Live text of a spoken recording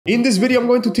In this video, I'm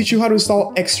going to teach you how to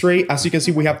install X-Ray. As you can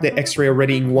see, we have the X-Ray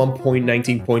already in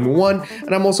 1.19.1,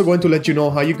 and I'm also going to let you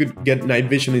know how you could get night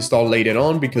vision installed later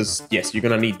on because yes, you're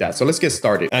gonna need that. So let's get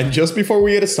started. And just before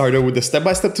we get started with the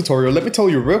step-by-step tutorial, let me tell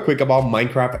you real quick about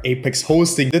Minecraft Apex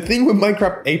hosting. The thing with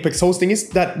Minecraft Apex hosting is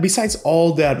that besides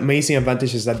all the amazing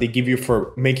advantages that they give you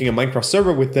for making a Minecraft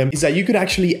server with them, is that you could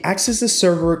actually access the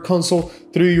server console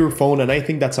through your phone, and I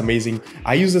think that's amazing.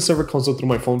 I use the server console through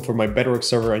my phone for my Bedrock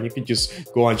server, and you could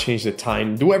just go and change the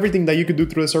time, do everything that you could do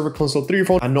through the server console through your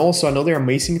phone. And also another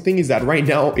amazing thing is that right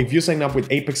now, if you sign up with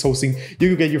Apex hosting, you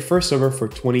could get your first server for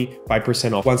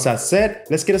 25% off. Once that's said,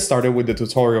 let's get started with the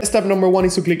tutorial. Step number one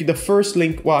is to click the first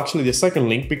link, well actually the second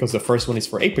link, because the first one is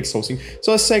for Apex hosting.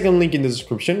 So a second link in the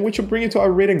description, which will bring you to a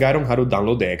written guide on how to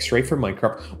download the X-Ray for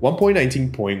Minecraft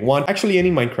 1.19.1. Actually any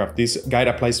Minecraft, this guide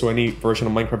applies to any version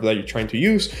of Minecraft that you're trying to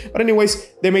use. But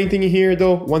anyways, the main thing in here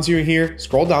though, once you're in here,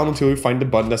 scroll down until you find the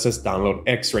button that says download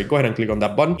X-Ray. Go ahead and click on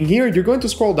that button. In here, you're going to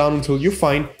scroll down until you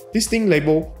find this thing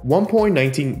labeled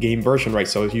 1.19 game version, right?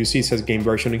 So you see it says game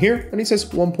version in here and it says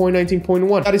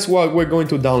 1.19.1. That is what we're going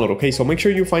to download, okay? So make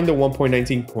sure you find the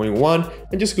 1.19.1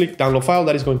 and just click download file.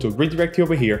 That is going to redirect you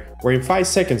over here, where in 5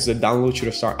 seconds, the download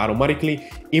should start automatically.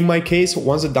 In my case,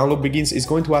 once the download begins, it's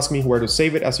going to ask me where to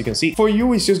save it. As you can see, for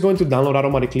you, it's just going to download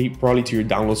automatically, probably to your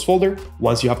downloads folder.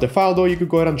 Once you have the file though, you could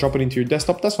go ahead and drop it into your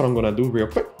desktop. That's what I'm going to do real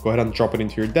quick. Go ahead and drop it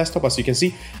into your desktop, as you can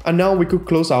see. And now we could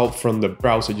close out from the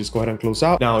browser. Just go ahead and close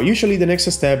out. Now, usually the next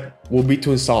step will be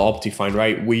to install Optifine,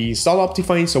 right? We install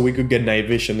Optifine so we could get night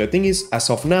vision. The thing is, as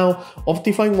of now,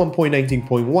 Optifine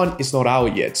 1.19.1 is not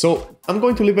out yet. So I'm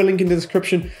going to leave a link in the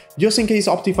description just in case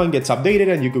Optifine gets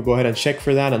updated, and you could go ahead and check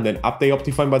for that and then update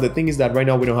Optifine. But the thing is that right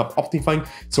now we don't have Optifine,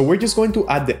 so we're just going to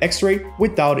add the X-Ray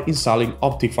without installing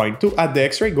Optifine. To add the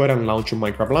X-Ray, go ahead and launch your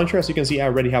Minecraft launcher. As you can see, I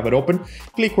already have it open.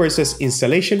 Click where it says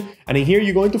installation, and in here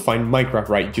you're going to find Minecraft,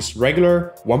 right? Just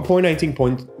regular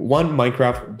 1.19.1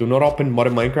 Minecraft. Do not open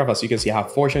modern Minecraft. As you can see, I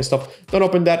have Forge and stuff. Don't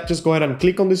open that. Just go ahead and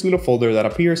click on this little folder that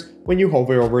appears when you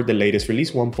hover over the latest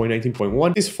release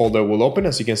 1.19.1. This folder will open.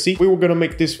 As you can see, we're going to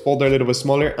make this folder a little bit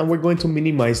smaller, and we're going to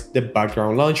minimize the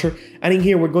background launcher. And in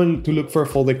here, we're going to look for a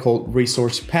folder called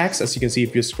resource packs. As you can see,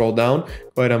 if you scroll down,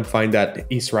 go ahead and find that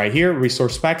it's right here,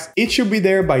 resource packs. It should be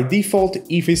there by default.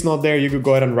 If it's not there, you could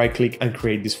go ahead and right click and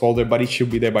create this folder, but it should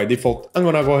be there by default. I'm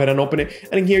going to go ahead and open it.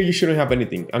 And in here, you shouldn't have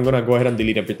anything. I'm going to go ahead and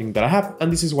delete everything that I have.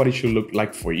 And this is what it should look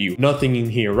like for you. Nothing in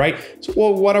here, right? So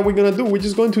well, what are we going to do? We're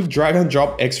just going to drag and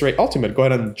drop X-Ray Ultimate. Go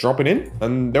ahead and drop it in.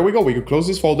 And there we go. We could close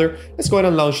this folder. Let's go ahead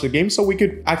and launch the game so we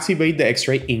could activate the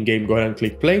X-Ray in-game. Go ahead and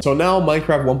click play. So now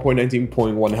Minecraft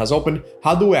 1.19.1 has opened.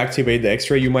 How do we activate the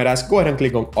X-Ray, you might ask? Go ahead and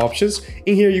click on options.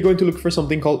 In here, you're going to look for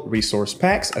something called resource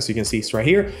packs. As you can see, it's right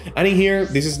here. And in here,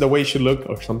 this is the way it should look,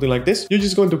 or something like this. You're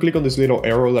just going to click on this little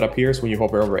arrow that appears when you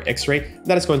hover over X-Ray.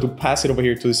 That is going to pass it over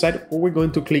here to the side, where we're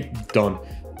going to click done.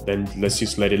 Then let's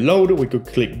just let it load. We could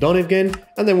click done again,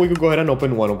 and then we could go ahead and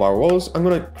open one of our worlds. I'm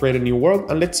going to create a new world,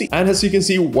 and let's see. And as you can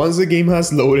see, once the game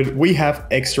has loaded, we have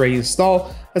X-Ray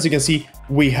installed. As you can see,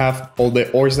 we have all the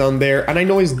ores down there. And I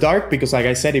know it's dark because, like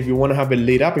I said, if you want to have it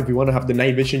lit up, if you want to have the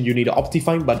night vision, you need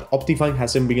Optifine, but Optifine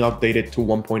hasn't been updated to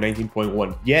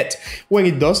 1.19.1 yet. When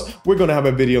it does, we're going to have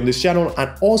a video on this channel.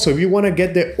 And also, if you want to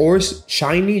get the ores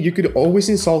shiny, you could always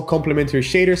install complementary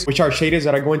shaders, which are shaders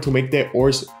that are going to make the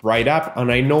ores bright up.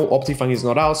 And I know Optifine is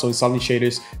not out, so installing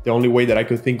shaders, the only way that I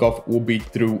could think of would be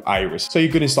through Iris. So you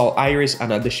could install Iris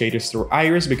and add the shaders through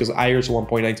Iris, because Iris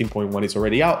 1.19.1 is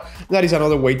already out. That is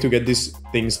another way to get these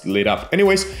things lit up.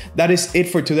 Anyways, that is it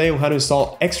for today on how to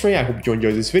install X-Ray. I hope you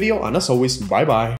enjoyed this video, and as always, bye bye.